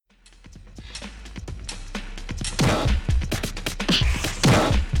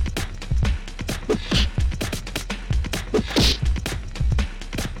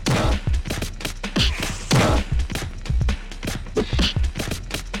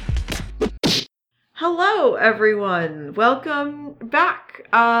Hello, everyone. Welcome back.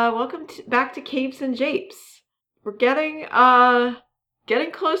 Back to Capes and Japes. We're getting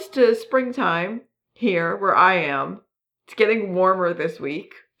close to springtime here where I am. It's getting warmer this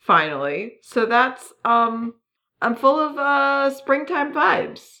week, finally. So that's I'm full of springtime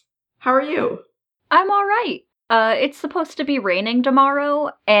vibes. How are you? I'm alright. It's supposed to be raining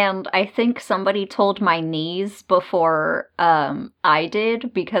tomorrow, and I think somebody told my niece before, I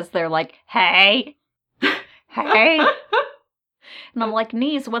did, because they're like, hey, hey. And I'm like,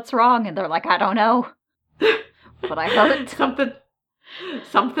 niece, what's wrong? And they're like, I don't know. But I heard something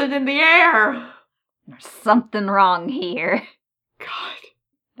in the air. There's something wrong here. God.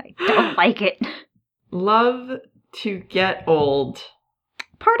 I don't like it. Love to get old.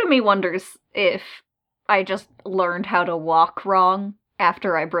 Part of me wonders if I just learned how to walk wrong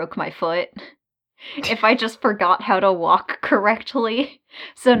after I broke my foot. If I just forgot how to walk correctly.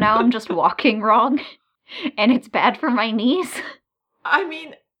 So now I'm just walking wrong. And it's bad for my knees. I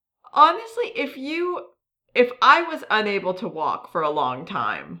mean, honestly, if I was unable to walk for a long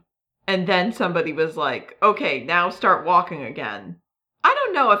time, and then somebody was like, okay, now start walking again, I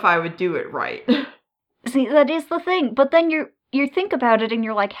don't know if I would do it right. See, that is the thing. But then you think about it and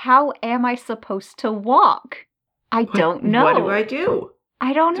you're like, how am I supposed to walk? I don't know. What do I do?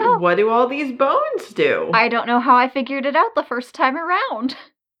 I don't know. What do all these bones do? I don't know how I figured it out the first time around.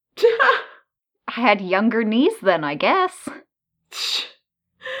 I had younger knees then, I guess.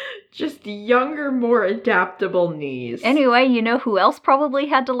 Just younger, more adaptable knees. Anyway, you know who else probably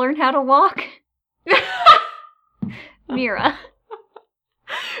had to learn how to walk? Mira.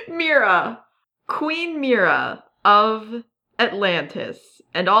 Mira. Queen Mira of Atlantis.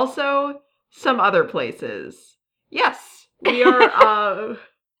 And also some other places. Yes, we are,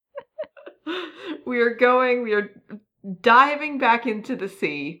 we are diving back into the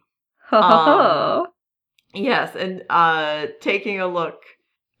sea. Yes, and taking a look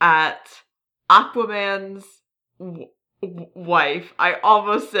at Aquaman's wife. I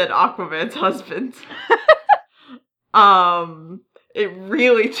almost said Aquaman's husband. It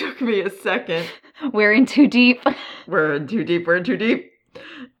really took me a second. We're in too deep. We're in too deep.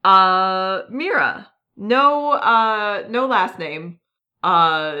 Mira. No last name.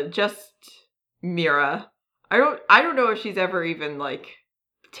 Just Mira. I don't know if she's ever even, like,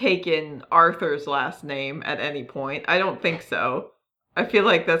 taken Arthur's last name at any point. I don't think so. I feel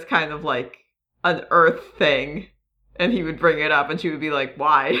like that's kind of like an Earth thing. And he would bring it up and she would be like,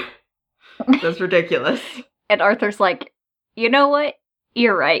 why? That's ridiculous. And Arthur's like, you know what?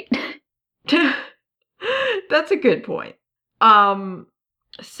 You're right. That's a good point.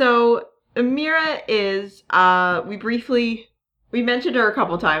 So Mira is, we mentioned her a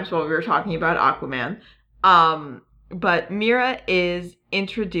couple times while we were talking about Aquaman. But Mira is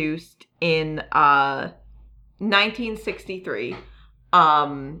introduced in 1963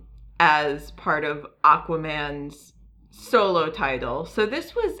 as part of Aquaman's solo title. So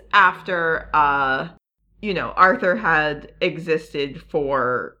this was after Arthur had existed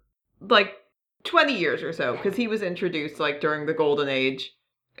for like 20 years or so, because he was introduced like during the Golden Age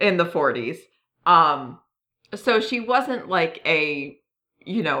in the 40s. So she wasn't like a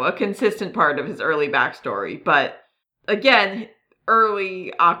consistent part of his early backstory, but again,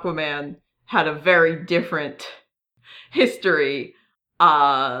 early Aquaman had a very different history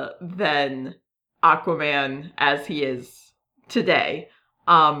than Aquaman as he is today.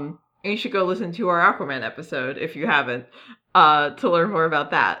 You should go listen to our Aquaman episode if you haven't, to learn more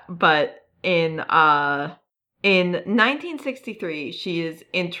about that. But in 1963, she is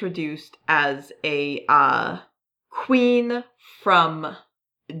introduced as a queen from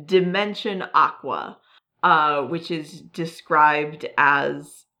Dimension Aqua, which is described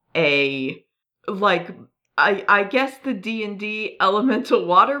as a, like, I guess the D&D elemental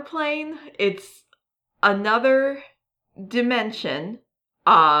water plane. It's another dimension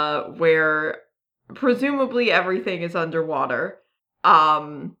where presumably everything is underwater.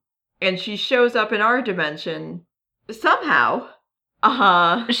 And she shows up in our dimension somehow.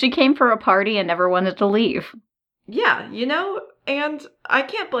 She came for a party and never wanted to leave. Yeah, and I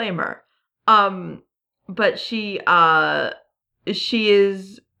can't blame her. But she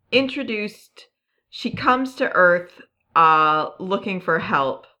is introduced. She comes to Earth looking for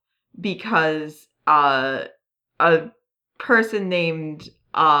help because a person named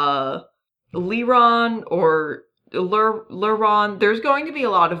Liron or Luron. There's going to be a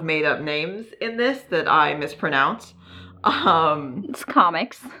lot of made up names in this that I mispronounce. It's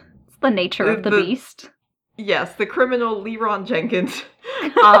comics. It's the nature of the beast. Yes, the criminal Liron Jenkins,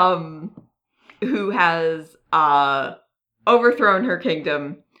 who has overthrown her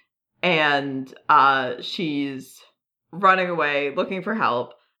kingdom and she's running away looking for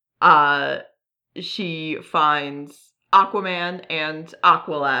help. She finds Aquaman and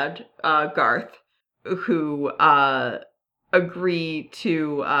Aqualad, Garth, who agree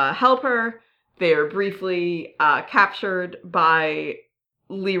to help her. They are briefly captured by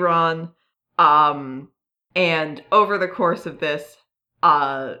Liron, and over the course of this,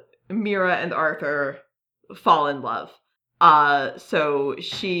 Mira and Arthur fall in love. So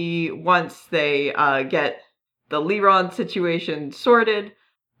once they get the Liron situation sorted,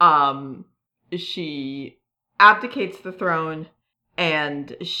 she abdicates the throne,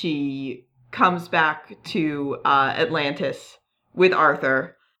 and she comes back to Atlantis with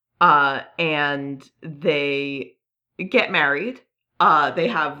Arthur, and they get married. They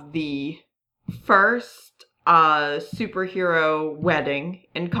have the first superhero wedding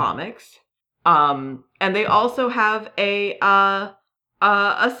in comics, and they also have a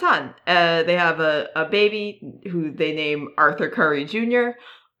son. They have a baby who they name Arthur Curry Jr.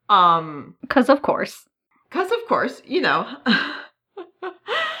 'Cause of course. Because of course, you know.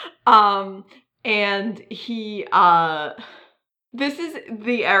 And he, this is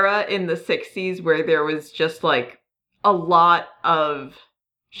the era in the 60s where there was just, like, a lot of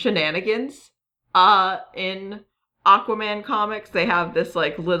shenanigans, in Aquaman comics. They have this,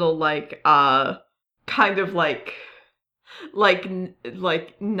 like, little, like, kind of, like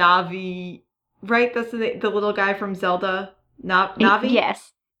Navi, right? That's the little guy from Zelda? Navi?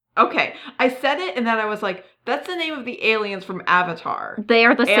 Yes. Okay, I said it and then I was like, that's the name of the aliens from Avatar. They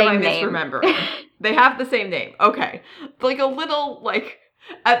are the same name. Am I misremembering? They have the same name. Okay. Like a little, like,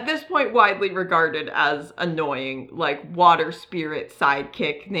 at this point widely regarded as annoying, like, water spirit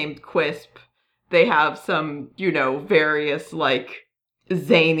sidekick named Quisp. They have some, you know, various, like,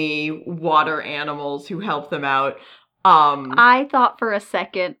 zany water animals who help them out. I thought for a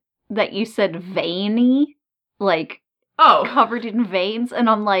second that you said veiny, like, covered in veins, and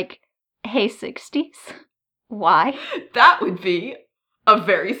I'm like, hey, 60s? Why? That would be a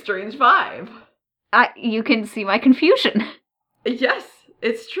very strange vibe. You can see my confusion. Yes,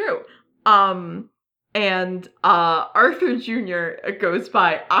 it's true. And Arthur Jr. goes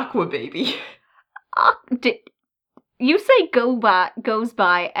by Aqua Baby. You say goes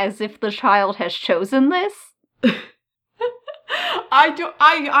by as if the child has chosen this?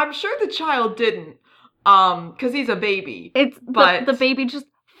 I'm sure the child didn't. Because he's a baby. But the baby just,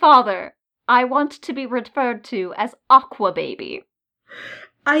 Father, I want to be referred to as Aqua Baby.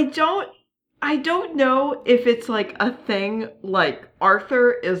 I don't know if it's like a thing, like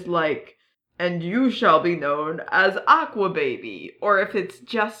Arthur is like, and you shall be known as Aqua Baby, or if it's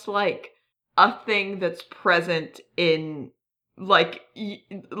just like a thing that's present in like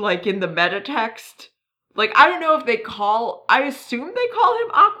in the meta text. Like, I don't know if I assume they call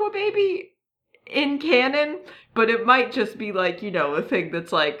him Aqua Baby in canon, but it might just be like, you know, a thing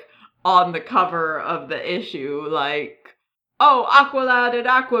that's like on the cover of the issue, like, oh, Aqualad and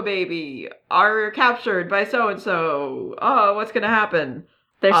Aqua Baby are captured by so-and-so. Oh, what's gonna happen?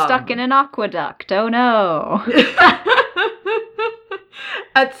 They're stuck in an aqueduct. Oh no.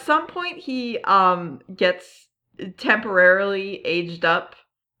 At some point he gets temporarily aged up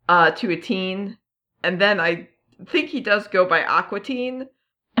to a teen, and then I think he does go by Aqua Teen.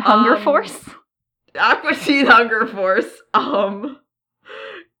 Hunger Force? Aqua Teen Hunger Force. God,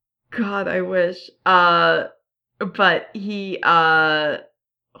 I wish. But he,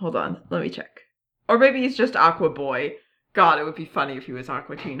 hold on, let me check. Or maybe he's just Aqua Boy. God, it would be funny if he was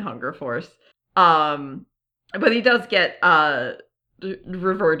Aqua Teen Hunger Force. But he does get,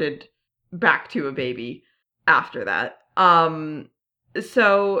 reverted back to a baby after that.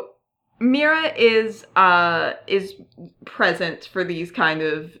 So Mira is present for these kind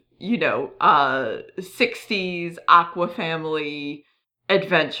of, you know, 60s Aqua family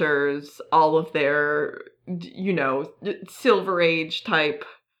adventures, all of their, you know, Silver Age type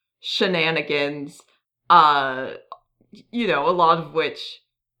shenanigans, you know, a lot of which,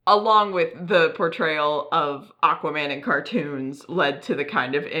 along with the portrayal of Aquaman in cartoons, led to the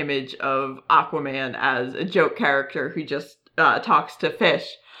kind of image of Aquaman as a joke character who just talks to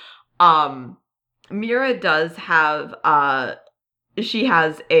fish. Mira does have, she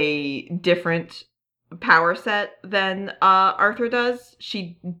has a different power set than Arthur does.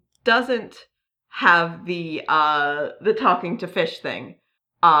 She doesn't have the talking to fish thing.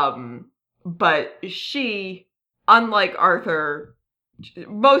 But she, unlike Arthur,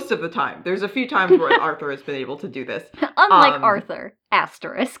 most of the time, there's a few times where Arthur has been able to do this. Unlike Arthur,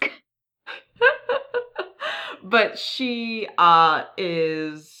 asterisk. But she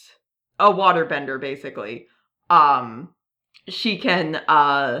is a waterbender, basically. She can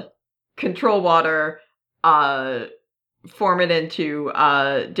control water, form it into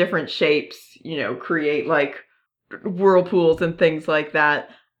different shapes, create like whirlpools and things like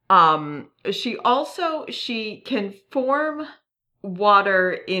that. She can form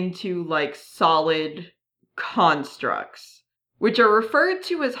water into like solid constructs, which are referred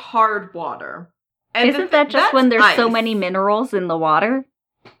to as hard water. And isn't that just when there's ice. So many minerals in the water?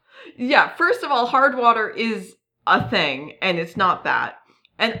 Yeah, first of all, hard water is a thing, and it's not that.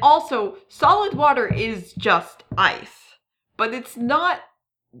 And also, solid water is just ice, but it's not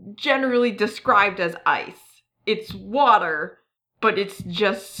generally described as ice. It's water, but it's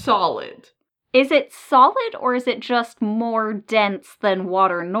just solid. Is it solid, or is it just more dense than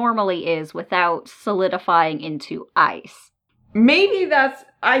water normally is without solidifying into ice? Maybe that's...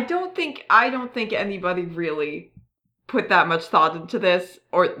 I don't think anybody really put that much thought into this,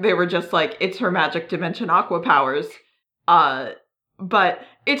 or they were just like, it's her magic dimension aqua powers. But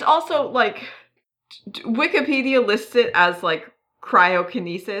it's also, like, Wikipedia lists it as, like,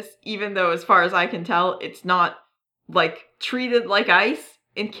 cryokinesis, even though, as far as I can tell, it's not, like, treated like ice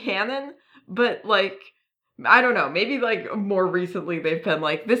in canon. But, like, I don't know, maybe, like, more recently they've been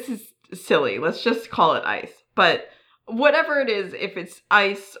like, this is silly, let's just call it ice. But whatever it is, if it's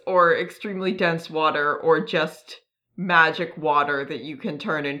ice or extremely dense water or just magic water that you can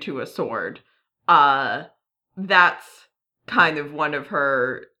turn into a sword, that's kind of one of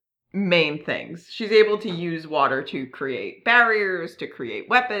her main things. She's able to use water to create barriers, to create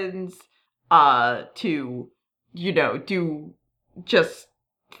weapons, to, do just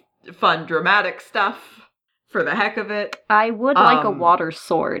fun dramatic stuff for the heck of it. I would like a water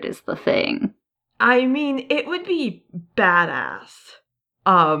sword is the thing. I mean, it would be badass.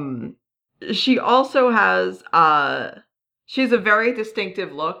 She also has, she has a very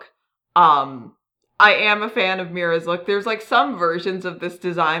distinctive look. I am a fan of Mira's look. There's, like, some versions of this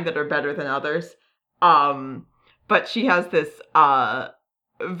design that are better than others. But she has this,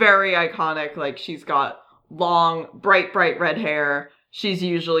 very iconic, like, she's got long, bright red hair. She's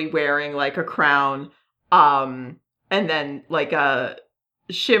usually wearing, like, a crown. And then, like, a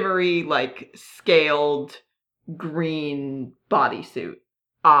shimmery, like, scaled green bodysuit.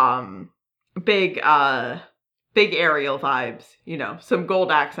 Big Ariel vibes, some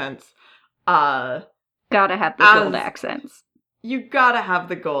gold accents. Gotta have the gold accents. You gotta have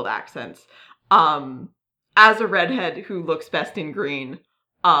the gold accents. As a redhead who looks best in green,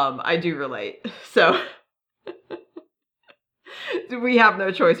 I do relate. So we have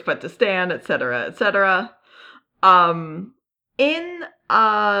no choice but to stand, etc., etc.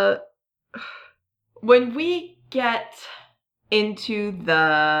 When we get into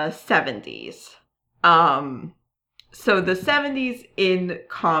the 70s, so the 70s in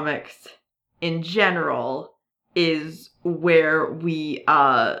comics in general is where we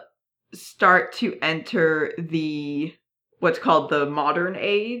start to enter what's called the modern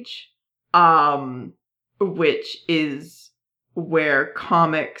age, which is where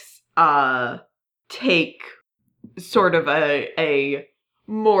comics take sort of a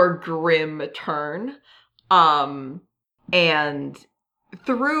more grim turn, and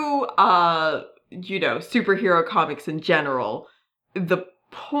through superhero comics in general, the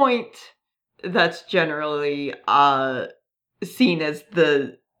point that's generally seen as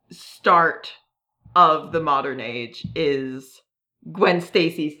the start of the modern age is Gwen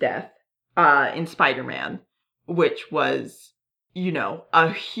Stacy's death in Spider-Man, which was,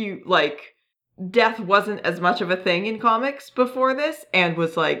 a huge, like, death wasn't as much of a thing in comics before this, and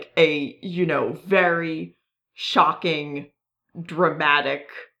was like a, very shocking, dramatic,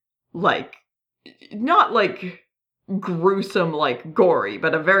 like, not like gruesome, like gory,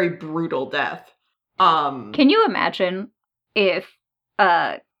 but a very brutal death. Can you imagine if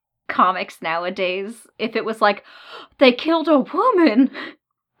comics nowadays, if it was like, they killed a woman?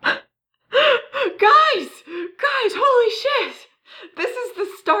 Guys, holy shit! This is the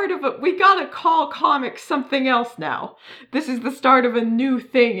start of we gotta call comics something else now. This is the start of a new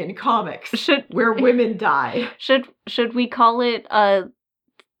thing in comics where women die. Should we call it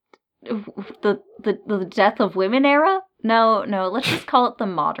the death of women era? No, let's just call it the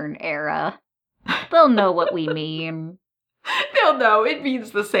modern era. They'll know what we mean. They'll know, it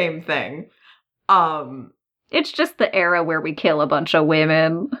means the same thing. It's just the era where we kill a bunch of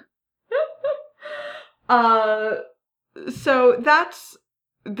women. So that's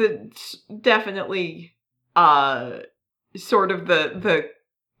definitely sort of the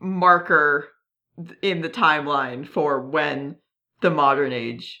marker in the timeline for when the modern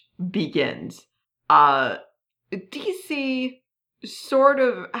age begins. DC sort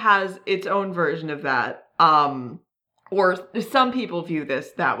of has its own version of that, or some people view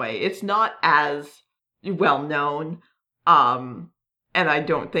this that way. It's not as well known, and I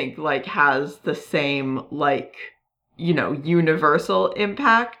don't think, like, has the same, like, you know, universal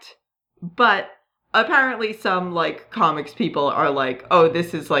impact. But apparently some, like, comics people are like, oh,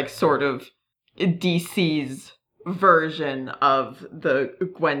 this is, like, sort of DC's version of the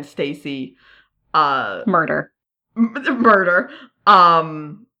Gwen Stacy murder.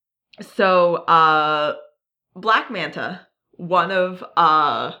 So Black Manta, one of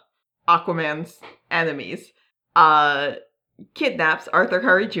Aquaman's enemies, kidnaps Arthur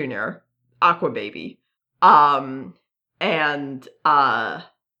Curry Jr., Aquababy, and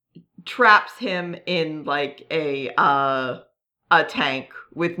traps him in, like, a tank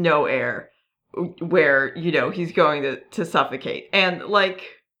with no air, where, you know, he's going to suffocate. And,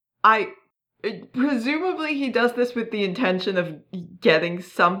 like, presumably he does this with the intention of getting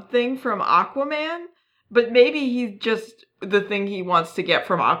something from Aquaman, but maybe he's just, the thing he wants to get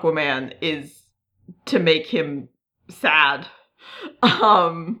from Aquaman is to make him sad.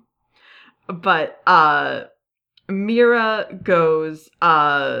 But Mera goes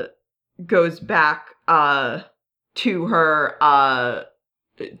back to her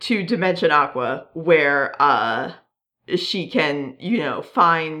to Dimension Aqua, where she can, you know,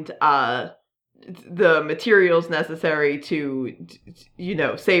 find the materials necessary to, you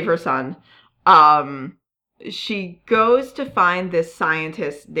know, save her son. She goes to find this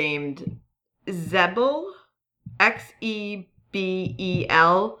scientist named Xebel,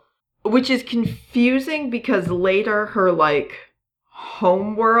 Xebel, which is confusing because later her, like,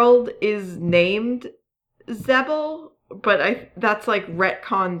 homeworld is named Xebel, but that's, like,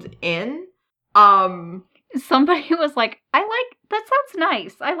 retconned in. Somebody was like, that sounds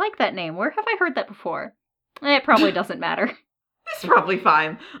nice. I like that name. Where have I heard that before? It probably doesn't matter. It's probably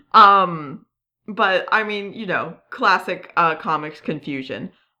fine. But, I mean, you know, classic comics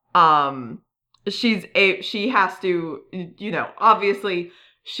confusion. She has to, you know, obviously,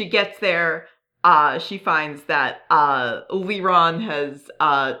 she gets there, she finds that Liron has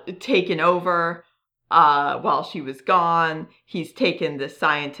taken over while she was gone. He's taken the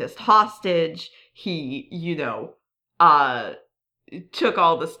scientist hostage. He, you know, took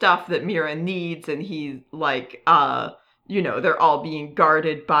all the stuff that Mera needs, and he's, like, you know, they're all being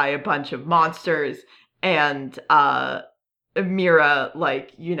guarded by a bunch of monsters, and Mera,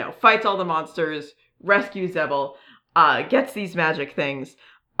 like, you know, fights all the monsters, rescues Xebel, gets these magic things,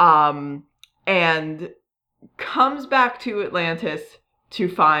 and comes back to Atlantis to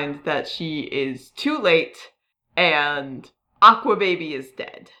find that she is too late, and Aquababy is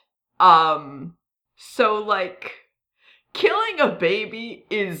dead. So, like, killing a baby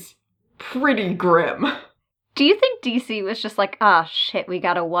is pretty grim. Do you think DC was just like, ah, shit, we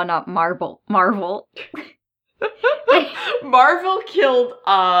gotta one-up Marvel? Marvel killed,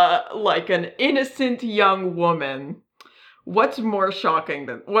 like, an innocent young woman. What's more shocking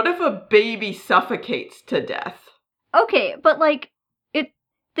than, what if a baby suffocates to death? Okay, but, like,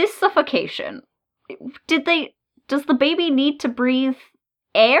 this suffocation, does the baby need to breathe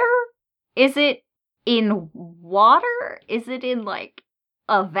air? Is it in water? Is it in, like,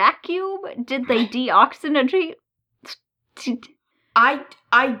 a vacuum? Did they deoxygenate? I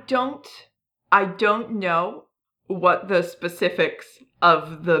don't know what the specifics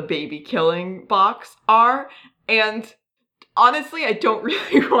of the baby killing box are, and honestly, I don't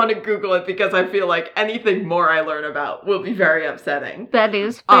really want to Google it because I feel like anything more I learn about will be very upsetting. That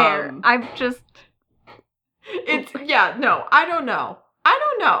is fair. I don't know.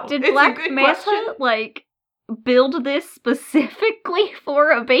 Did Black Manta, like, build this specifically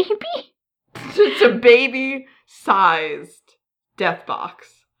for a baby? It's a baby-sized death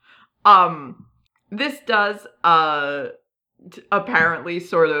box. This does, apparently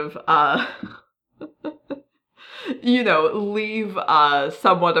sort of, you know, leave,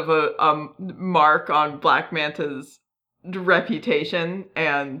 somewhat of a, mark on Black Manta's reputation,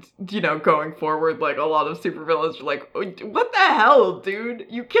 and, you know, going forward, like, a lot of supervillains are like, what the hell, dude?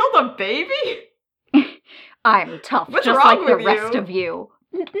 You killed a baby? I'm tough, What's just wrong like the with rest you? of you.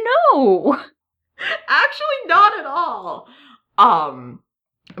 No! Actually, not at all.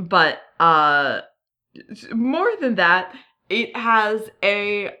 But, more than that, it has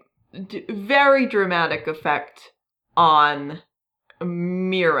a very dramatic effect on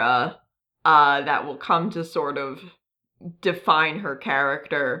Mera, that will come to sort of define her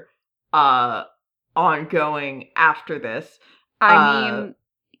character, ongoing after this. I mean,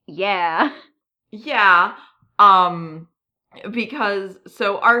 yeah. Yeah, because,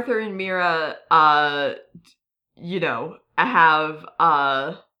 so Arthur and Mera, you know, have,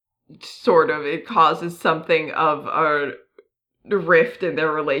 it causes something of a rift in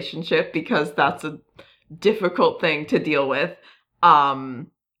their relationship because that's a difficult thing to deal with.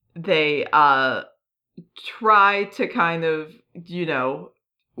 They try to kind of,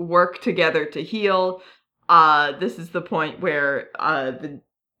 work together to heal. This is the point where the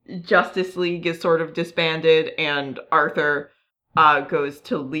Justice League is sort of disbanded, and Arthur goes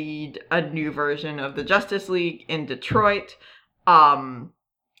to lead a new version of the Justice League in Detroit.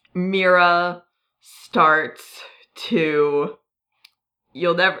 Mira starts to,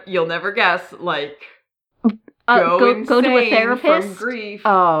 you'll never guess, like, go to a therapist from grief.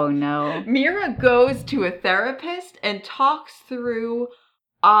 Oh no. Mira goes to a therapist and talks through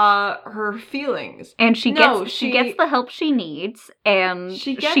her feelings. And she gets the help she needs, and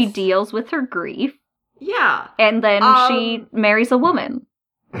she deals with her grief. Yeah. And then she marries a woman.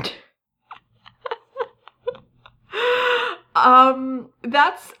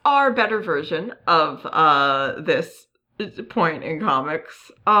 That's our better version of this point in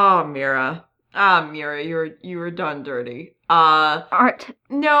comics. Oh, Mira. Mira, you were done dirty. Art.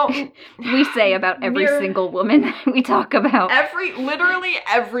 No. We say about every single woman we talk about. Literally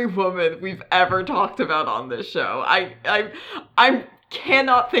every woman we've ever talked about on this show. I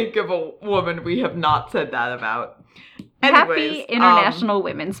cannot think of a woman we have not said that about. Anyways, Happy International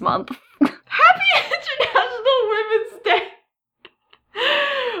Women's Month. Happy International Women's Day.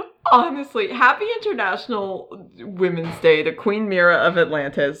 Honestly, happy International Women's Day to Queen Mira of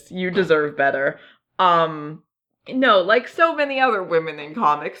Atlantis. You deserve better. No, like so many other women in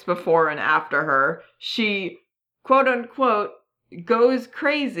comics before and after her, she, quote unquote, goes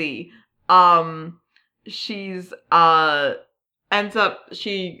crazy. She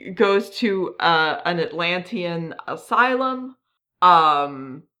goes to an Atlantean asylum.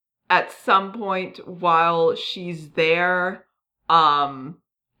 At some point while she's there,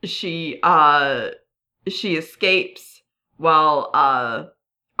 she escapes while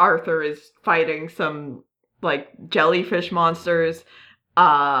Arthur is fighting some like jellyfish monsters,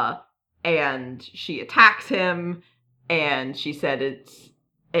 and she attacks him, and she said it's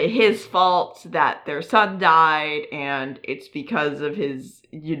his fault that their son died, and it's because of his,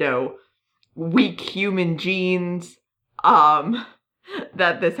 weak human genes,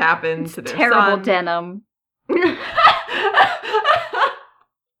 that this happened to their terrible son. Denim.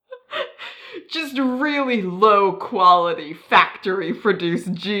 Just really low quality factory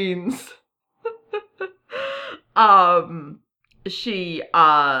produced jeans. He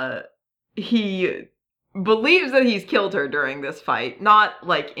believes that he's killed her during this fight, not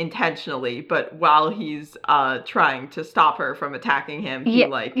like intentionally, but while he's trying to stop her from attacking him,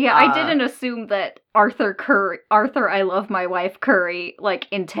 I didn't assume that Arthur I Love My Wife Curry, like,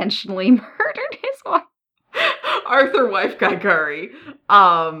 intentionally murdered his wife. Arthur Wife Guy Curry.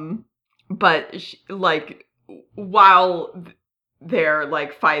 But while they're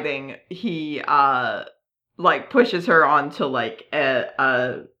like fighting, he pushes her onto like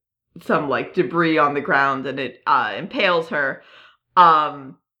some like debris on the ground, and it impales her.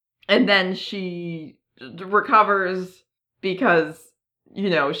 And then she recovers because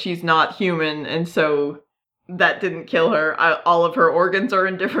she's not human, and so that didn't kill her. All of her organs are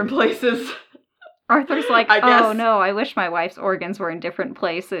in different places. Arthur's like, oh no, I wish my wife's organs were in different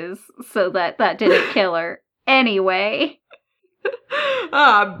places so that didn't kill her. Anyway.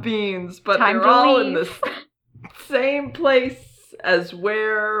 Beans, but they're all in the same place as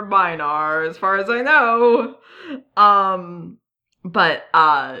where mine are, as far as I know.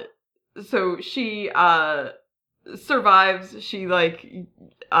 So she, survives, she,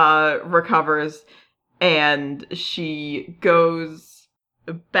 recovers, and she goes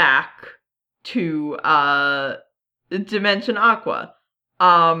back to Dimension Aqua,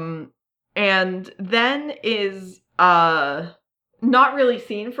 and then is not really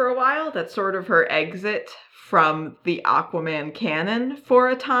seen for a while. That's sort of her exit from the Aquaman canon for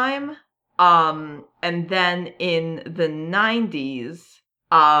a time. And then in the 90s,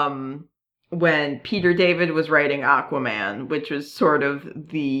 when Peter David was writing Aquaman, which was sort of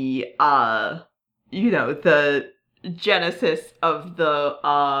the the genesis of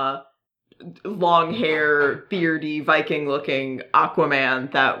the long hair, beardy, Viking-looking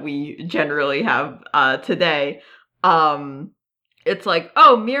Aquaman that we generally have today. It's like,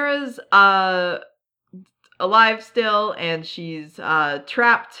 oh, Mira's alive still, and she's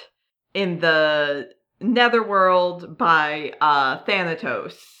trapped in the Netherworld by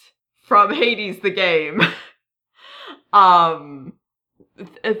Thanatos from Hades the game.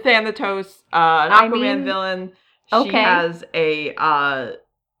 Thanatos, an Aquaman villain. Okay.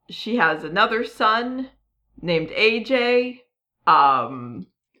 She has another son named AJ.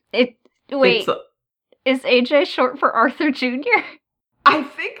 Wait, is AJ short for Arthur Jr.? I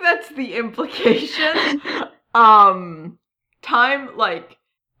think that's the implication. Time, like,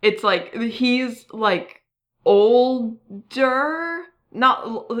 it's like, he's, like, older,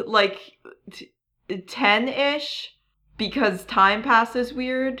 not, like, 10-ish, because time passes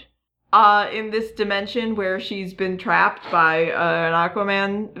weird, in this dimension where she's been trapped by an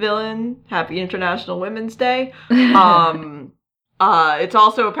Aquaman villain. Happy International Women's Day. It's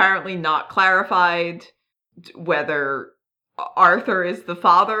also apparently not clarified whether Arthur is the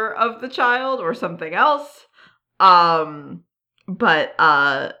father of the child or something else. But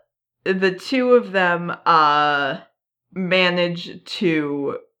the two of them manage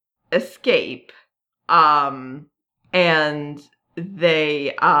to escape. And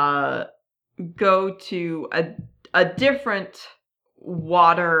they go to a different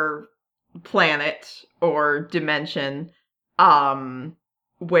water planet or dimension,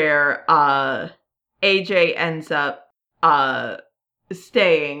 where AJ ends up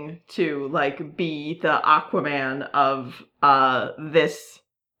staying to, like, be the Aquaman of this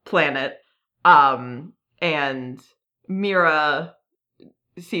planet. And Mera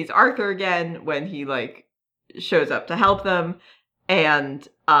sees Arthur again when he, like, shows up to help them, and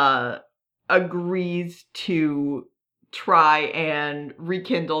agrees to try and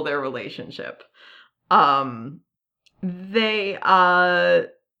rekindle their relationship.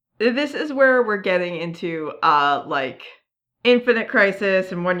 This is where we're getting into, like, Infinite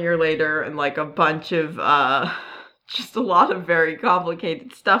Crisis and 1 year later, and, like, a bunch of, just a lot of very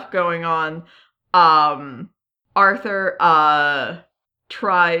complicated stuff going on. Arthur,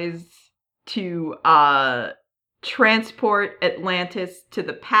 tries to, transport Atlantis to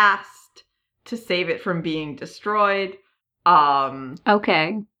the past to save it from being destroyed.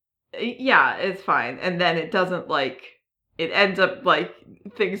 Okay. Yeah, it's fine. And then it doesn't, like, it ends up, like,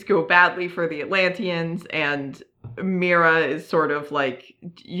 things go badly for the Atlanteans, and Mera is sort of, like,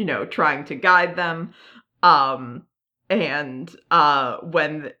 you know, trying to guide them. And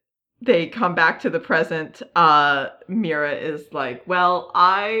when they come back to the present, Mera is like, well,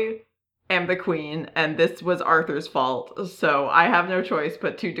 I am the queen, and this was Arthur's fault, so I have no choice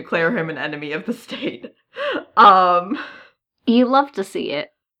but to declare him an enemy of the state. You love to see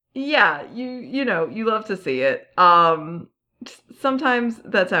it. Yeah, you know, you love to see it. Sometimes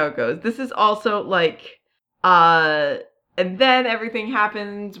that's how it goes. This is also, like, and then everything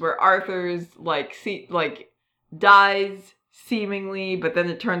happens where Arthur's, like, dies, seemingly, but then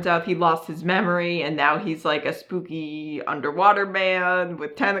it turns out he lost his memory, and now he's, like, a spooky underwater man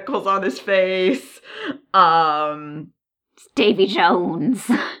with tentacles on his face. It's Davy Jones.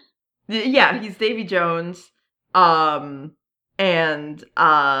 Yeah, he's Davy Jones. And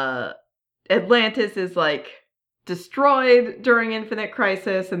Atlantis is, like, destroyed during Infinite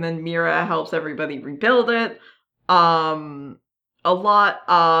Crisis, and then Mera helps everybody rebuild it. A lot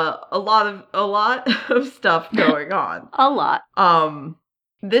of stuff going on. A lot.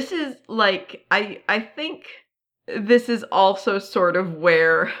 This is, like, I think this is also sort of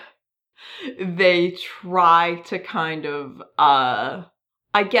where they try to kind of,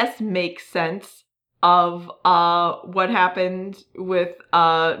 I guess, make sense of what happened with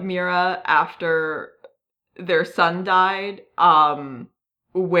Mera after their son died,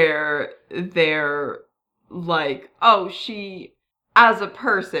 where they're like, oh, she, as a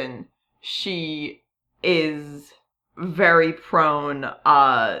person, she is very prone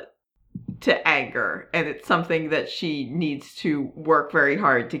to anger, and it's something that she needs to work very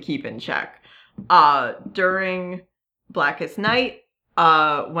hard to keep in check. During Blackest Night,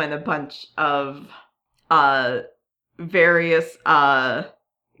 when a bunch of various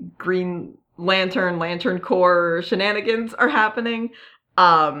Green Lantern Corps shenanigans are happening,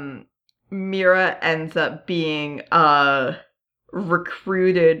 Mera ends up being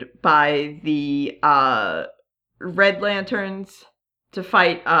recruited by the Red Lanterns to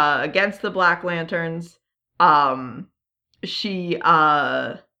fight against the Black Lanterns. She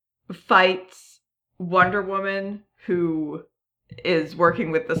fights Wonder Woman, who is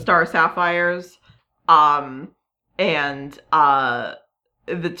working with the Star Sapphires, and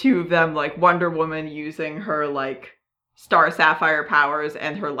the two of them, like, Wonder Woman using her, like, Star Sapphire powers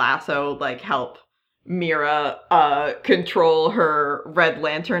and her lasso, like, help Mera control her Red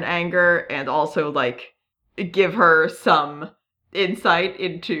Lantern anger, and also, like, give her some insight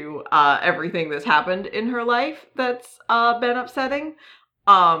into everything that's happened in her life that's been upsetting.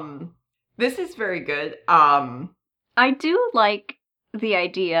 This is very good. I do like the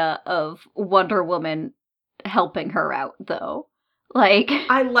idea of Wonder Woman helping her out, though. Like,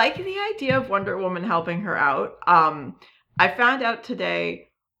 I like the idea of Wonder Woman helping her out. I found out today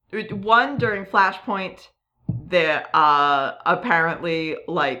one during Flashpoint, the apparently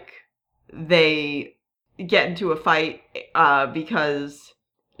like they get into a fight because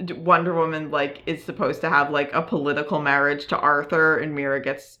Wonder Woman like is supposed to have like a political marriage to Arthur, and Mira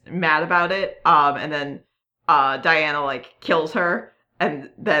gets mad about it. And then Diana like kills her, and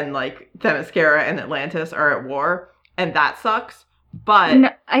then like Themyscira and Atlantis are at war, and that sucks. But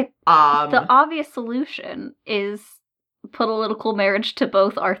No, the obvious solution is political marriage to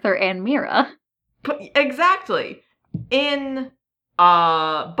both Arthur and Mira. Exactly. In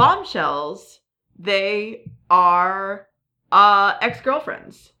Bombshells, they are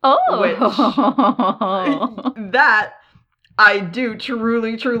ex-girlfriends. Oh! That I do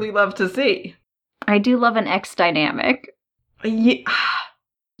truly, truly love to see. I do love an ex dynamic. You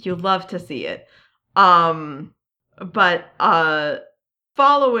love to see it. But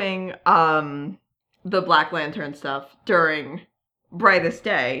following the Black Lantern stuff during Brightest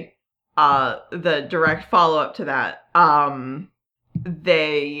Day, the direct follow-up to that,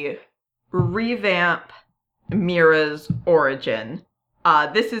 they revamp Mira's origin.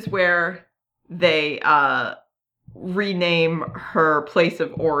 This is where they rename her place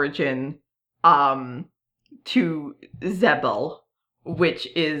of origin to Zebel, which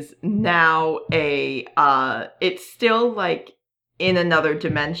is now it's still like in another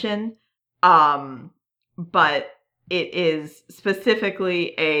dimension, but it is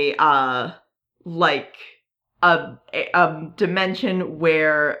specifically a dimension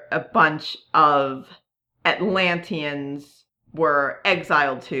where a bunch of Atlanteans were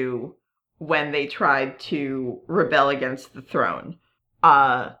exiled to when they tried to rebel against the throne.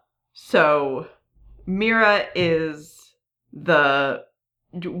 So Mira was the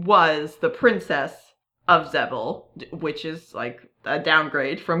princess of Zebel, which is like a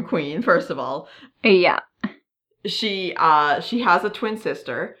downgrade from Queen, first of all. Yeah. She has a twin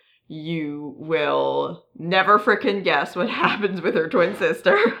sister. You will never frickin' guess what happens with her twin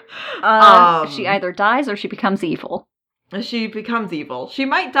sister. She either dies or she becomes evil. She becomes evil. She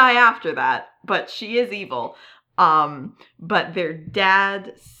might die after that, but she is evil. But their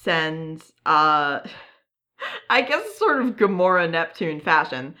dad sends, I guess sort of Gamora Neptune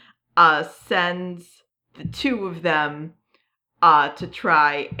fashion, sends the two of them to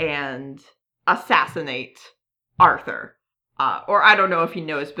try and assassinate Arthur. Or I don't know if he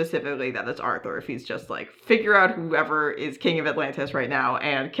knows specifically that it's Arthur, if he's just like, figure out whoever is king of Atlantis right now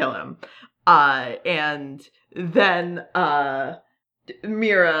and kill him. And then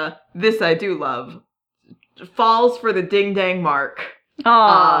Mira, this I do love, falls for the ding-dang mark.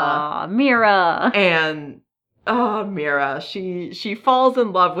 Aww, Mira! And, Mira, she falls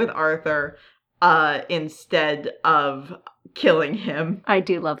in love with Arthur instead of killing him. I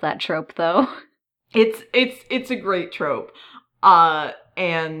do love that trope, though. It's a great trope. And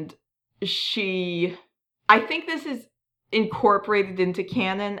I think this is incorporated into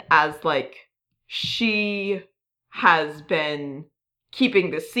canon as, like, she has been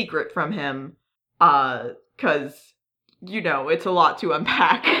keeping this secret from him, 'cause, you know, it's a lot to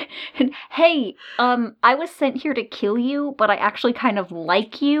unpack. Hey, I was sent here to kill you, but I actually kind of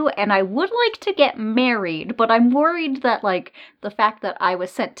like you, and I would like to get married, but I'm worried that, like, the fact that I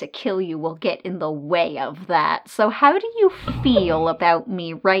was sent to kill you will get in the way of that. So how do you feel about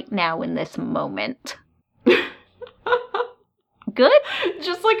me right now in this moment? Good?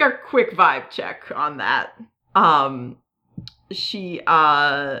 Just like a quick vibe check on that.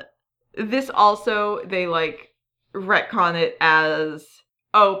 This also, they, like, retcon it as,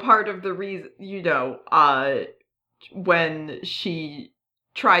 part of the reason, you know, when she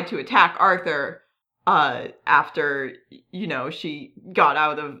tried to attack Arthur, after, you know, she got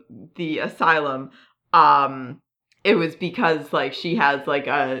out of the asylum, it was because, like, she has, like,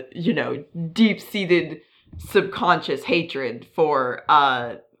 a, you know, deep-seated subconscious hatred for,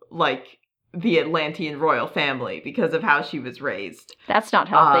 like, the Atlantean royal family because of how she was raised. That's not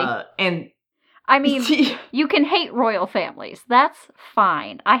healthy. And I mean, you can hate royal families. That's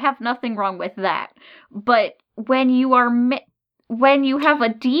fine. I have nothing wrong with that. But when you have a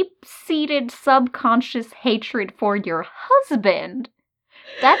deep-seated subconscious hatred for your husband,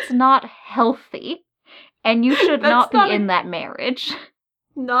 that's not healthy. And you should not be in that marriage.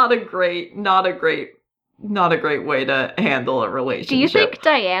 Not a great way to handle a relationship. Do you think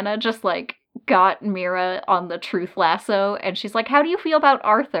Diana just, like, got Mira on the truth lasso, and she's like, how do you feel about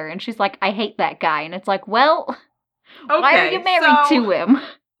Arthur? And she's like, I hate that guy. And it's like, well, why are you married to him?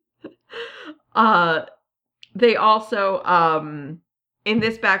 They also, in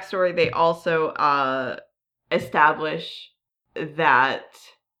this backstory, they also establish that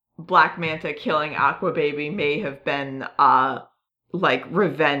Black Manta killing Aquababy may have been like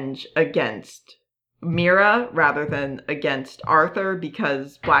revenge against Mira rather than against Arthur,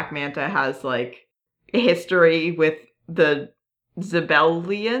 because Black Manta has like a history with the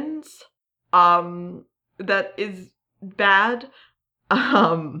Zebellians that is bad.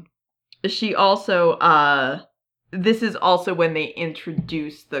 She also this is also when they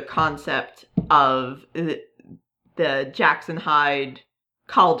introduce the concept of the Jackson Hyde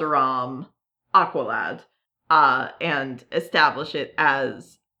Calderon Aqualad, and establish it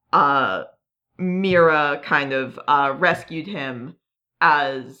as Mira kind of rescued him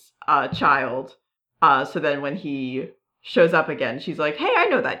as a child. So then when he shows up again, she's like, "Hey, I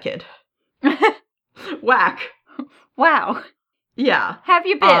know that kid." Whack. Wow. Yeah. Have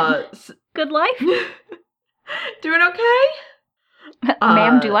you been? Good life? Doing okay?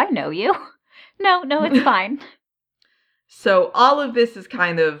 Ma'am, do I know you? No, it's fine. So all of this is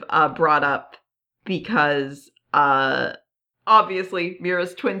kind of brought up because obviously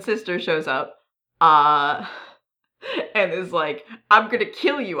Mira's twin sister shows up and is like, "I'm gonna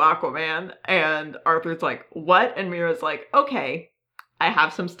kill you, Aquaman." And Arthur's like, "What?" And Mira's like, "Okay, I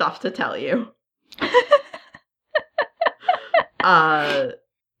have some stuff to tell you."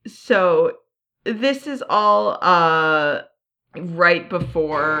 So this is all right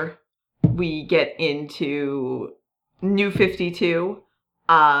before we get into New 52.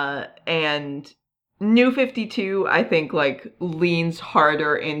 And New 52, I think, like, leans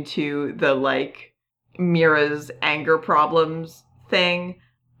harder into the, like, Mira's anger problems thing,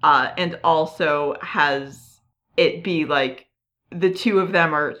 and also has it be, like, the two of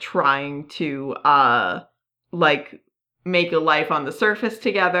them are trying to, like, make a life on the surface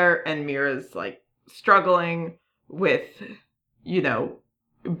together, and Mira's, like, struggling with, you know,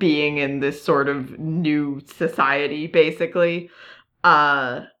 being in this sort of new society, basically.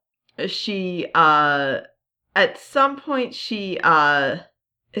 She, at some point, she,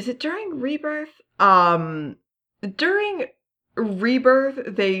 is it during Rebirth? During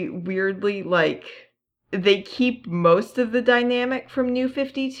Rebirth, they weirdly, like, they keep most of the dynamic from New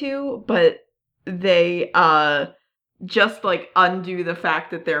 52, but they, just, like, undo the fact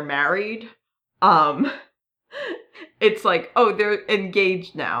that they're married. It's like, oh, they're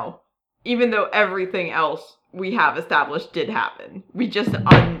engaged now, even though everything else we have established did happen. We just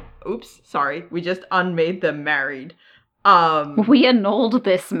we just unmade them married. We annulled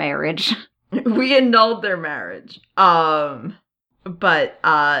this marriage. We annulled their marriage. But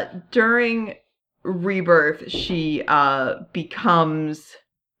during Rebirth, she becomes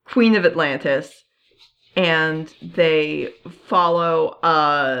Queen of Atlantis, and they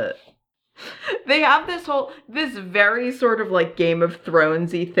follow they have this very sort of like Game of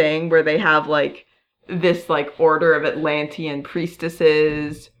Thrones-y thing where they have like this like order of Atlantean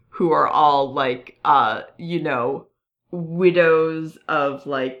priestesses who are all like you know, widows of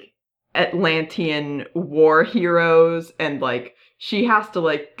like Atlantean war heroes, and like she has to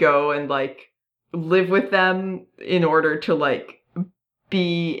like go and like live with them in order to like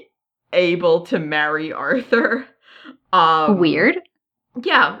be able to marry Arthur. Weird.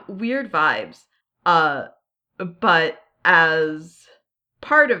 Yeah, weird vibes. But as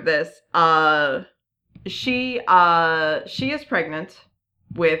part of this, she is pregnant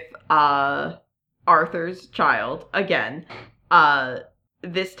with Arthur's child again.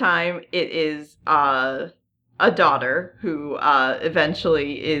 This time it is a daughter who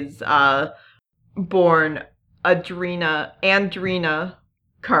eventually is born Andrina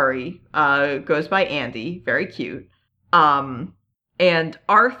Curry, goes by Andy, very cute. And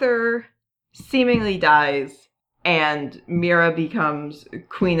Arthur seemingly dies, and Mira becomes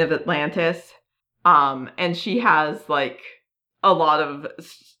Queen of Atlantis. And she has like a lot of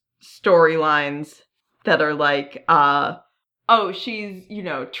storylines that are like, oh, she's, you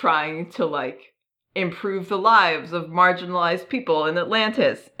know, trying to like improve the lives of marginalized people in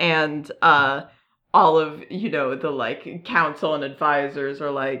Atlantis, and all of, you know, the like council and advisors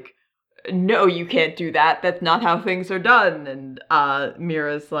are like, "No, you can't do that. That's not how things are done." And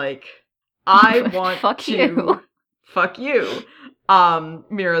Mira's like, "I want Fuck to you. Fuck you."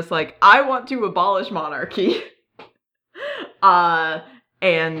 Mira's like, "I want to abolish monarchy."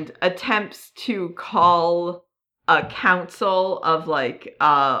 And attempts to call a council of like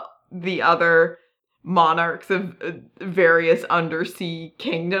the other monarchs of various undersea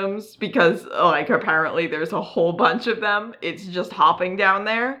kingdoms, because like apparently there's a whole bunch of them. It's just hopping down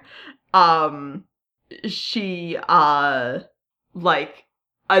there. She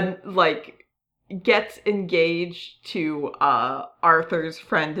gets engaged to Arthur's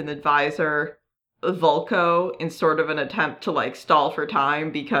friend and advisor Vulko in sort of an attempt to like stall for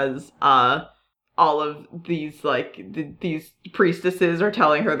time, because all of these, like, these priestesses are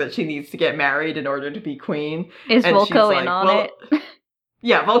telling her that she needs to get married in order to be queen. Is And she's Volko like, in on well, it?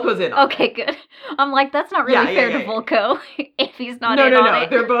 Yeah, Volko's in on it. Okay, good. I'm like, that's not really fair to Volko if he's not in on it.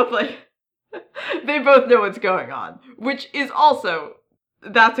 They're both like, they both know what's going on, which is also,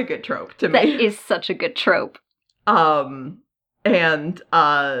 that's a good trope to me. That is such a good trope. And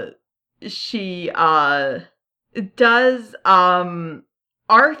she does,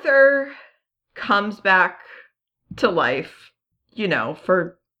 Arthur comes back to life, you know,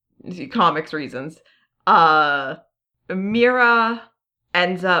 for comics reasons. Mira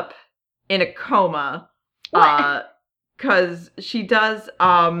ends up in a coma. Because she does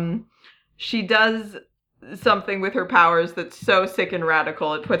something with her powers that's so sick and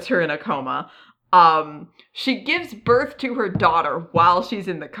radical it puts her in a coma. She gives birth to her daughter while she's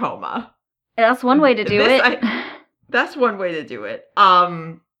in the coma. That's one way to do it. That's one way to do it.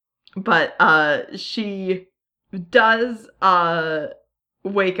 But she does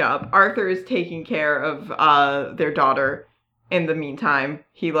wake up. Arthur is taking care of their daughter in the meantime.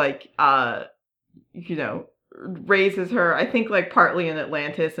 He, like, you know, raises her, I think, like, partly in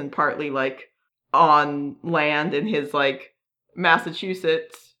Atlantis and partly, like, on land in his, like,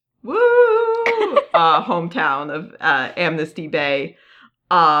 Massachusetts, hometown of Amnesty Bay.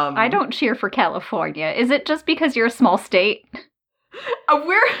 I don't cheer for California. Is it just because you're a small state?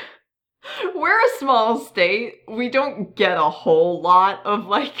 We're a small state. We don't get a whole lot of,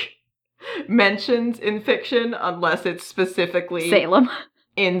 like, mentions in fiction unless it's specifically Salem.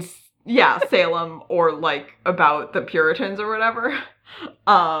 Salem, or, like, about the Puritans or whatever.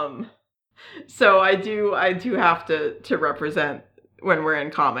 So I do have to represent when we're in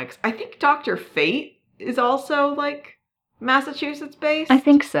comics. I think Dr. Fate is also, like, Massachusetts based. I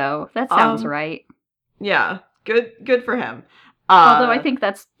think so. That sounds right. Yeah, good for him. Although I think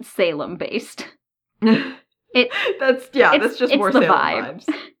that's Salem based. That's just more Salem vibes.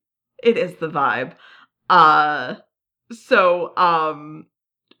 It is the vibe.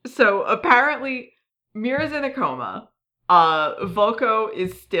 So apparently Mira's in a coma. Volko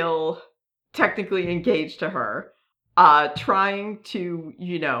is still technically engaged to her, trying to,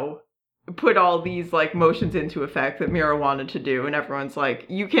 you know, put all these, like, motions into effect that Mira wanted to do, and everyone's like,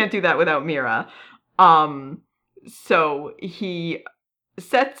 you can't do that without Mira. So he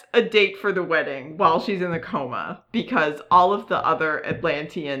sets a date for the wedding while she's in the coma, because all of the other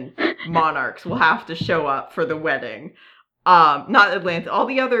Atlantean monarchs will have to show up for the wedding. Not Atlanta, all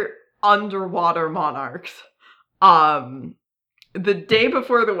the other underwater monarchs. The day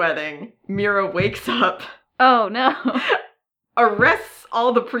before the wedding, Mira wakes up. Oh, no. Arrests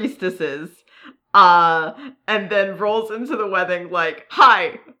all the priestesses, and then rolls into the wedding like,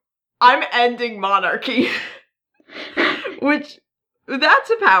 hi, I'm ending monarchy. Which, that's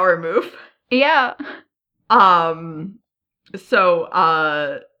a power move. Yeah.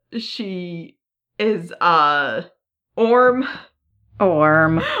 So, she is, Orm.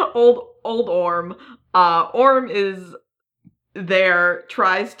 Old Orm. Orm is there,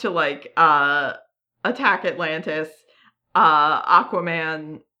 tries to, like, attack Atlantis.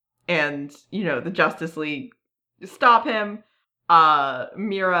 Aquaman and, you know, the Justice League stop him.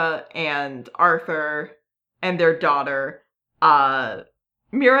 Mira and Arthur and their daughter.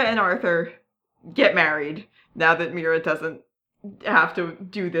 Mira and Arthur get married now that Mira doesn't have to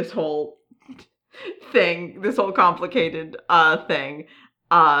do this whole thing, this whole complicated thing.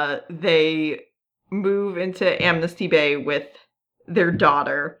 They move into Amnesty Bay with their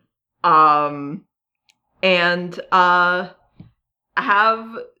daughter. And have,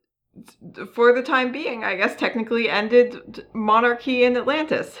 for the time being, I guess, technically ended monarchy in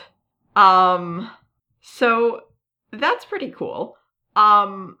Atlantis. So that's pretty cool.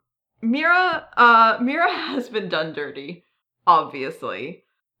 Mira has been done dirty, obviously.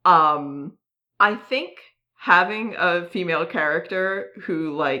 I think having a female character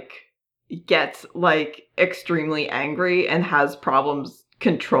who, like, gets, like, extremely angry and has problems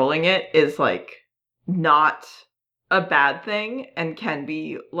controlling it is, like, not a bad thing and can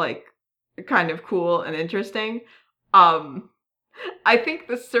be, like, kind of cool and interesting. I think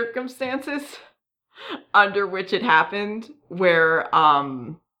the circumstances under which it happened, where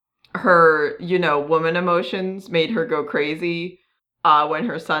her, you know, woman emotions made her go crazy when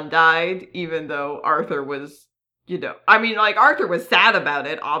her son died, even though Arthur was, you know, I mean, like, Arthur was sad about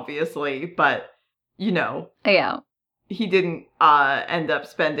it, obviously, but, you know. Yeah. He didn't end up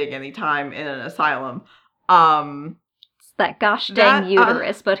spending any time in an asylum. It's that gosh dang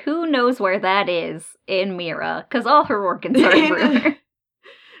uterus, but who knows where that is in Mira, because all her organs are everywhere.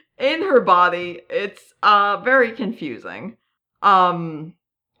 In her body, it's very confusing.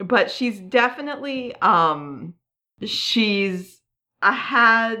 but she's definitely she's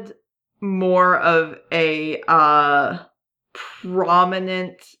had more of a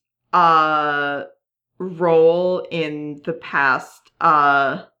prominent role in the past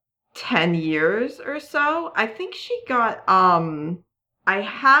 10 years or so. I think she got I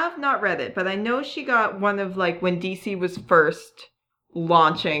have not read it, but I know she got one of, like, when DC was first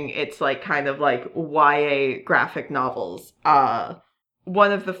launching its, like, kind of like YA graphic novels.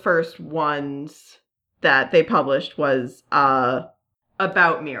 One of the first ones that they published was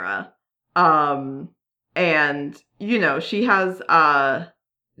about Mira. And, you know, she has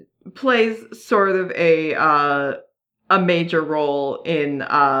plays sort of a major role in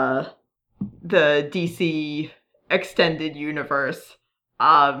the DC extended universe.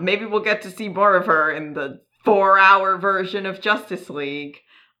 Maybe we'll get to see more of her in the 4-hour version of Justice League.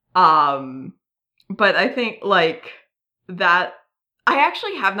 But I think, like, that I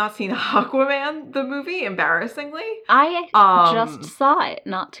actually have not seen Aquaman, the movie, embarrassingly. I just saw it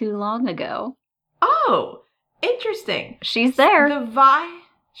not too long ago. Oh, interesting. She's there.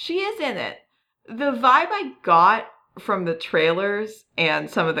 She is in it. The vibe I got from the trailers and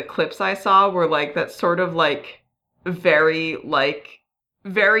some of the clips I saw were, like, that sort of, like, very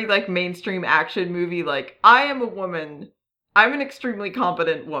mainstream action movie, like, I am a woman, I'm an extremely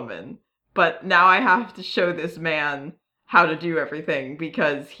competent woman, but now I have to show this man how to do everything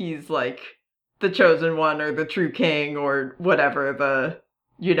because he's, like, the chosen one or the true king or whatever the,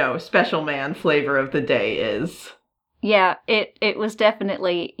 you know, special man flavor of the day is. Yeah, it was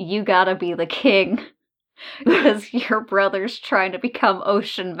definitely, you gotta be the king, because your brother's trying to become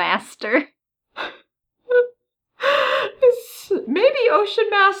Ocean Master. Maybe Ocean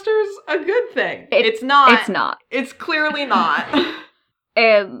Master's a good thing. It's not. It's not. It's clearly not.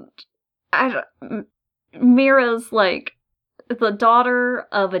 And Mira's, like, the daughter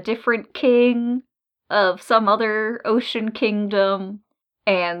of a different king of some other ocean kingdom,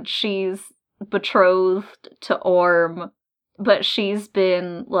 and she's betrothed to Orm, but she's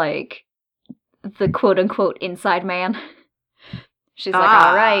been, like, the quote-unquote inside man. She's like,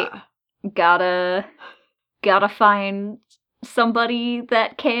 alright, gotta find somebody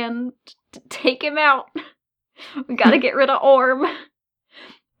that can take him out. We gotta get rid of Orm.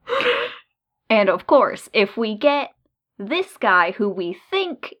 And of course, if we get this guy who we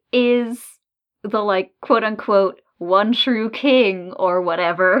think is the, like, quote-unquote one true king or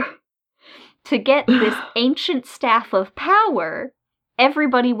whatever, to get this ancient staff of power,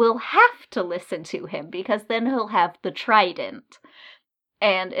 everybody will have to listen to him, because then he'll have the trident.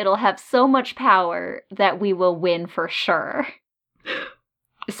 And it'll have so much power that we will win for sure.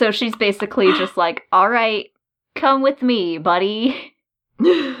 So she's basically just like, alright, come with me, buddy.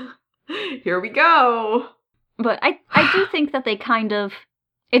 Here we go. But I do think that they kind of,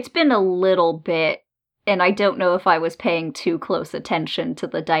 it's been a little bit, and I don't know if I was paying too close attention to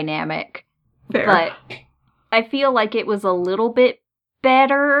the dynamic. Fair. But I feel like it was a little bit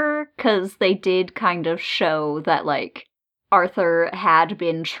better, because they did kind of show that, like, Arthur had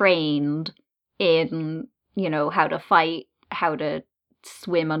been trained in, you know, how to fight, how to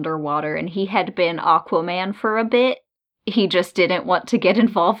swim underwater, and he had been Aquaman for a bit. He just didn't want to get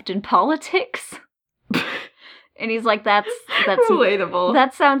involved in politics. And he's like, that's relatable.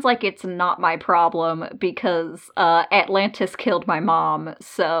 That sounds like it's not my problem, because Atlantis killed my mom,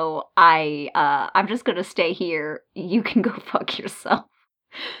 so I'm just gonna stay here. You can go fuck yourself.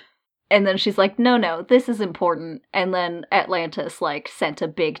 And then she's like, no, this is important. And then Atlantis, like, sent a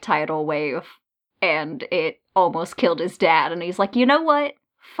big tidal wave, and it almost killed his dad. And he's like, you know what?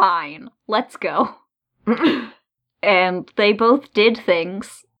 Fine, let's go. And they both did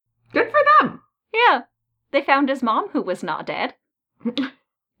things. Good for them. Yeah. They found his mom, who was not dead.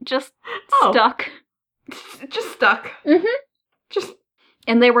 Just stuck. Just stuck. Mm-hmm.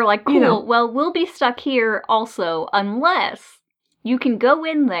 And they were like, cool, you know. Well, we'll be stuck here also, unless you can go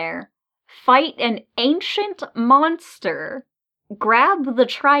in there, fight an ancient monster, grab the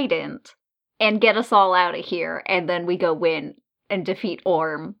trident, and get us all out of here, and then we go win and defeat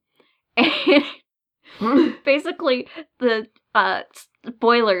Orm. And basically, the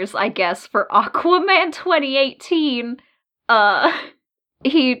spoilers, I guess, for Aquaman 2018,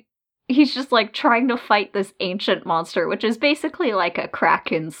 he's just, like, trying to fight this ancient monster, which is basically like a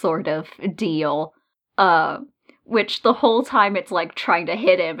Kraken sort of deal, which the whole time it's, like, trying to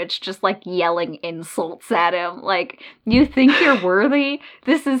hit him, it's just, like, yelling insults at him, like, you think you're worthy?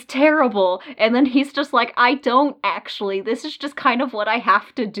 This is terrible. And then he's just like, I don't actually, this is just kind of what I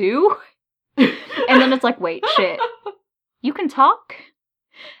have to do. And then it's like, wait, shit. You can talk?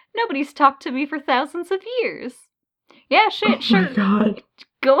 Nobody's talked to me for thousands of years. Yeah, shit, sure. Oh my God.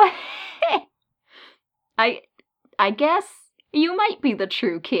 Go ahead. I guess you might be the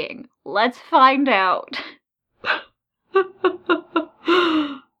true king. Let's find out.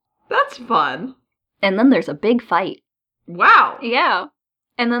 That's fun. And then there's a big fight. Wow. Yeah.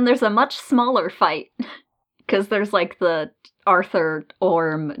 And then there's a much smaller fight. Because there's like the Arthur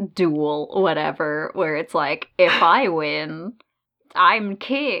Orm duel, whatever, where it's like, if I win, I'm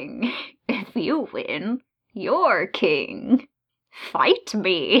king. If you win, you're king. Fight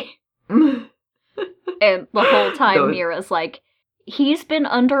me. And the whole time Mira's like, he's been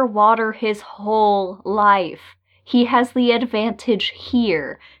underwater his whole life. He has the advantage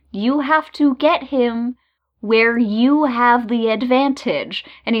here. You have to get him where you have the advantage.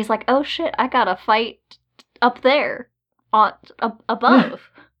 And he's like, oh shit, I gotta fight up there. Above.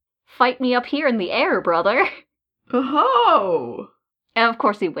 Fight me up here in the air, brother. Oh. And of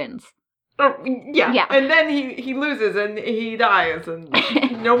course he wins. Oh, yeah. And then he loses and he dies and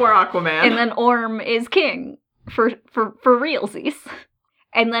no more Aquaman. And then Orm is king for realsies.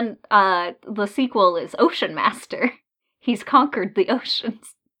 And then the sequel is Ocean Master. He's conquered the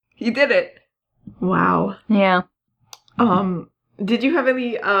oceans. He did it. Wow. Yeah. Did you have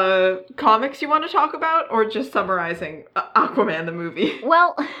any comics you want to talk about, or just summarizing Aquaman the movie?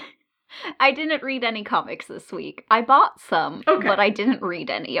 Well, I didn't read any comics this week. I bought some, but I didn't read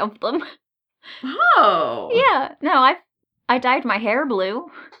any of them. Oh. Yeah. No, I dyed my hair blue.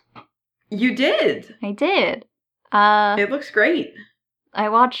 You did? I did. It looks great. I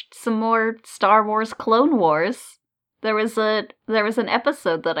watched some more Star Wars Clone Wars. There was an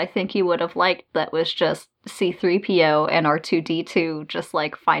episode that I think you would have liked that was just C-3PO and R2-D2 just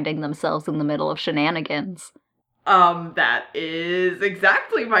like finding themselves in the middle of shenanigans. That is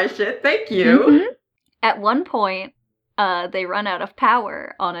exactly my shit. Thank you. Mm-hmm. At one point, they run out of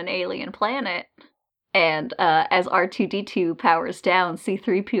power on an alien planet, and as R2-D2 powers down,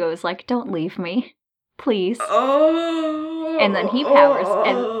 C-3PO is like, "Don't leave me, please." Oh. And then he powers,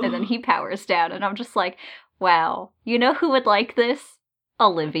 and then he powers down, and I'm just like, wow, you know who would like this?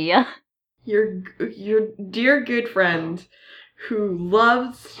 Olivia. Your dear good friend who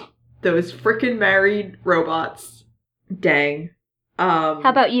loves those frickin' married robots. Dang. How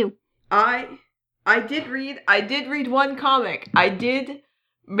about you? I did read one comic. I did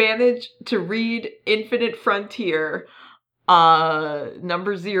manage to read Infinite Frontier,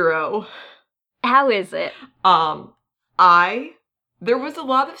 number 0. How is it? There was a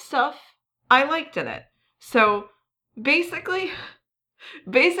lot of stuff I liked in it. So, basically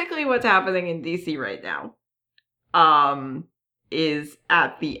what's happening in DC right now, is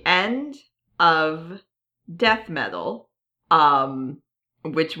at the end of Death Metal,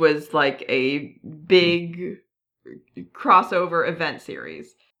 which was like a big crossover event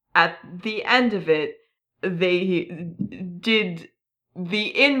series. At the end of it, they did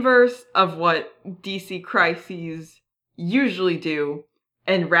the inverse of what DC Crises usually do,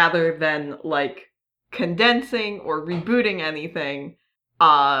 and rather than like condensing or rebooting anything,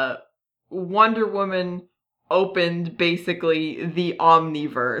 Wonder Woman opened basically the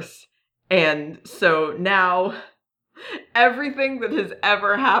Omniverse. And so now everything that has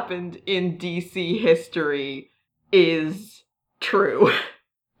ever happened in DC history is true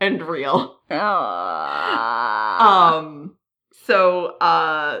and real. So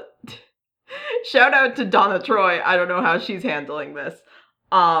shout out to Donna Troy. I don't know how she's handling this.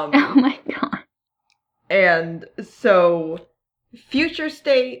 Oh my god. And so Future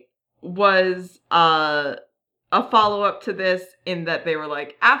State was a follow-up to this in that they were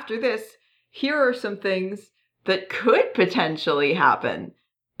like, after this, here are some things that could potentially happen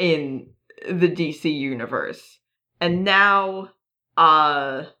in the DC universe. And now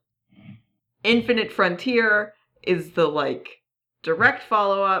Infinite Frontier is the like direct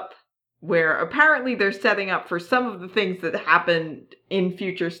follow-up where apparently they're setting up for some of the things that happened in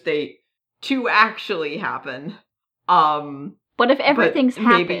Future State to actually happen. What if everything's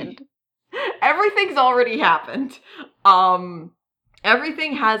happened? Everything's already happened.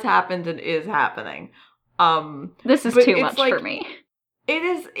 Everything has happened and is happening. This is too much for me.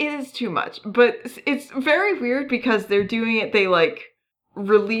 It is too much. But it's very weird because they're doing it, they like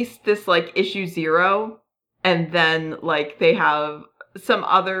released this like issue 0, and then like they have some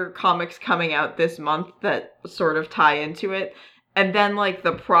other comics coming out this month that sort of tie into it. And then, like,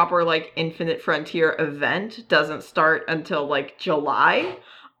 the proper, like, Infinite Frontier event doesn't start until, like, July.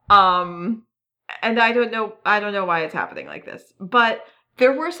 And I don't know why it's happening like this. But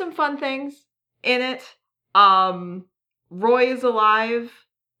there were some fun things in it. Roy is alive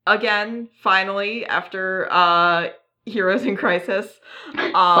again, finally, after, Heroes in Crisis.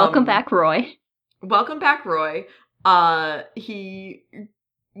 Welcome back, Roy. Welcome back, Roy. He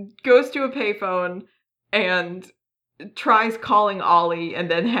goes to a payphone and tries calling Ollie and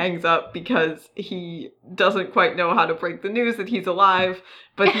then hangs up because he doesn't quite know how to break the news that he's alive,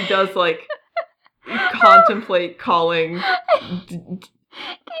 but he does, like, contemplate calling. Can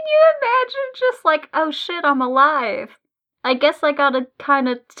you imagine just like, oh shit, I'm alive. I guess I gotta kind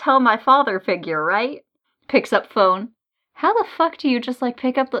of tell my father figure, right? Picks up phone. How the fuck do you just, like,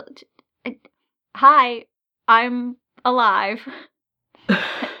 pick up the... Hi, I'm alive.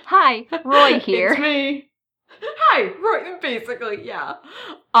 Hi, Roy here. It's me. Hi, Roy, basically, yeah.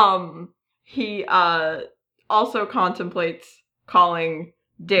 He, also contemplates calling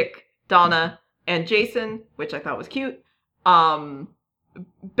Dick, Donna, and Jason, which I thought was cute.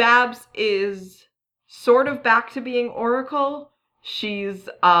 Babs is sort of back to being Oracle. She's,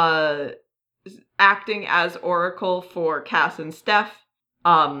 acting as Oracle for Cass and Steph,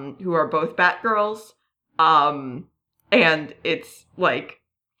 who are both Batgirls. And it's, like,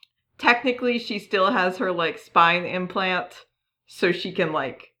 technically she still has her, like, spine implant, so she can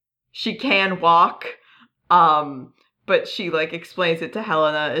walk. But she, like, explains it to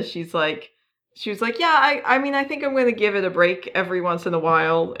Helena as she was like, yeah, I mean, I think I'm gonna give it a break every once in a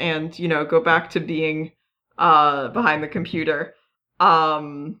while and, you know, go back to being, behind the computer.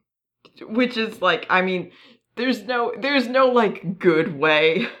 Which is, like, I mean, there's no, like, good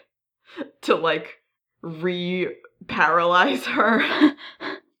way to, like, paralyze her.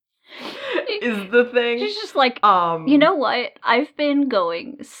 Is the thing. She's just like, you know what? I've been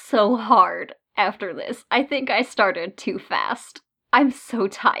going so hard after this. I think I started too fast. I'm so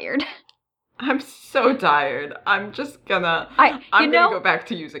tired. I'm so tired. I'm just gonna... I'm gonna go back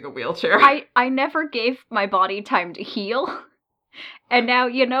to using a wheelchair. I never gave my body time to heal. And now,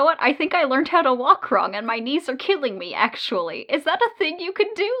 you know what? I think I learned how to walk wrong, and my knees are killing me, actually. Is that a thing you can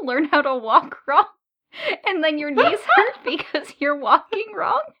do? Learn how to walk wrong? And then your knees hurt because you're walking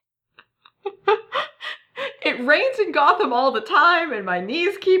wrong? It rains in Gotham all the time, and my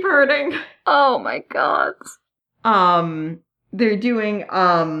knees keep hurting. Oh my god. They're doing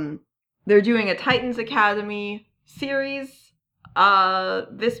a Titans Academy series,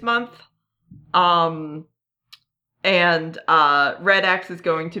 this month. And Red X is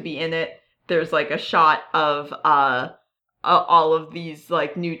going to be in it. There's, like, a shot of, all of these,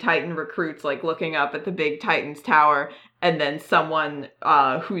 like, new Titan recruits, like, looking up at the big Titans tower, and then someone,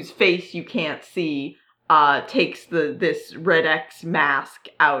 whose face you can't see, takes this Red X mask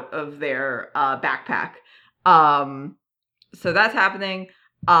out of their, backpack. So that's happening.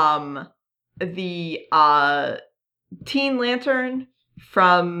 The, Teen Lantern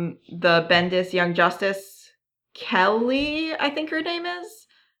from the Bendis Young Justice, Kelly, I think her name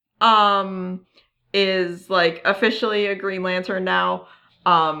is, like, officially a Green Lantern now.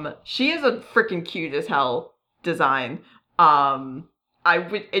 She is a freaking cute as hell design.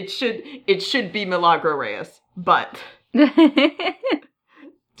 It should be Milagro Reyes, but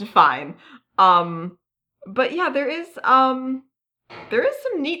fine. But yeah, there is some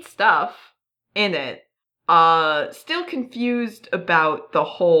neat stuff in it. Still confused about the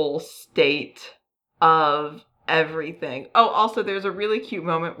whole state of everything. Oh, also, there's a really cute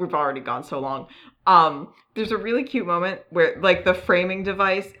moment. We've already gone so long. There's a really cute moment where, like, the framing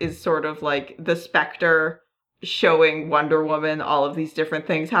device is sort of like the Spectre showing Wonder Woman all of these different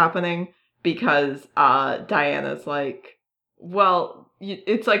things happening, because Diana's like, well,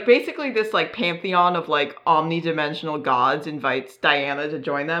 it's like basically this, like, pantheon of, like, omnidimensional gods invites Diana to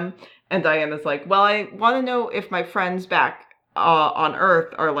join them, and Diana's like, well, I want to know if my friends back on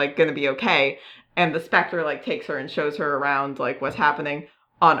Earth are, like, gonna be okay. And the Spectre, like, takes her and shows her around, like, what's happening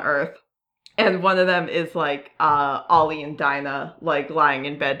on Earth. And one of them is, like, Ollie and Dinah, like, lying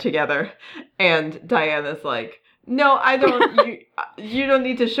in bed together. And Diana's like, no, I don't, you don't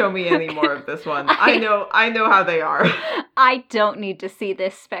need to show me any more of this one. I know how they are. I don't need to see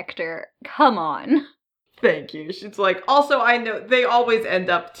this Spectre. Come on. Thank you. She's like, also, I know they always end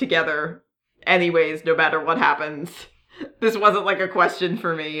up together anyways, no matter what happens. This wasn't, like, a question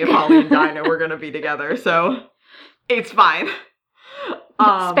for me if Ollie and Dinah were gonna be together, so it's fine.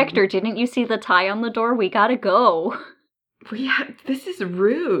 Spectre, didn't you see the tie on the door? We gotta go. This is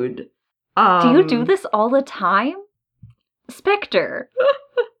rude. Do you do this all the time? Spectre,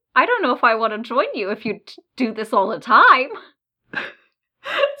 I don't know if I want to join you if you do this all the time.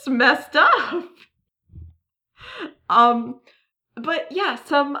 It's messed up. But yeah,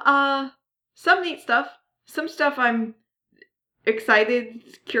 some neat stuff. Some stuff I'm excited,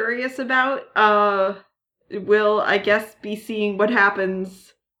 curious about. We'll, I guess, be seeing what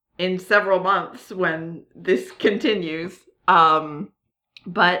happens in several months when this continues. But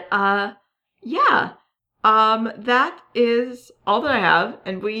yeah. That is all that I have,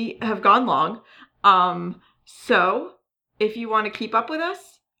 and we have gone long. So if you want to keep up with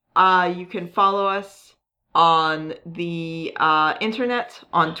us, you can follow us on the internet,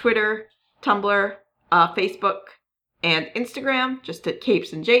 on Twitter, Tumblr, Facebook, and Instagram, just at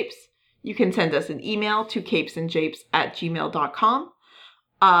Capes and Japes. You can send us an email to capesandjapes@gmail.com.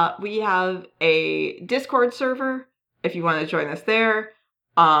 We have a Discord server if you want to join us there.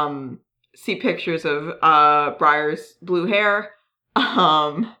 See pictures of Briar's blue hair.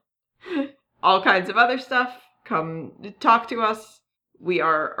 All kinds of other stuff. Come talk to us. We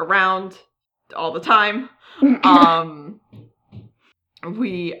are around all the time.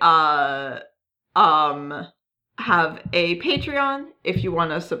 We have a Patreon if you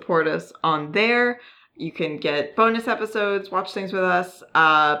want to support us on there. You can get bonus episodes, watch things with us,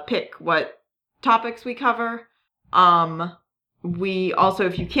 pick what topics we cover. We also,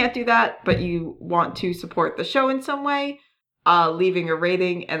 if you can't do that, but you want to support the show in some way, leaving a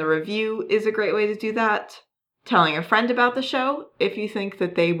rating and a review is a great way to do that. Telling a friend about the show if you think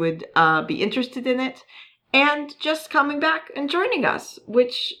that they would be interested in it. And just coming back and joining us,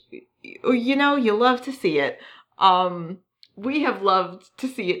 which, you know, you love to see it. We have loved to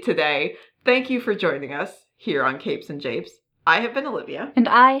see it today. Thank you for joining us here on Capes and Japes. I have been Olivia. And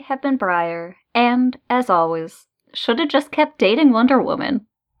I have been Briar. And, as always, should have just kept dating Wonder Woman.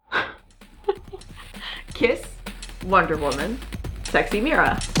 Kiss, Wonder Woman, Sexy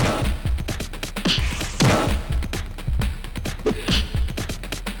Mira.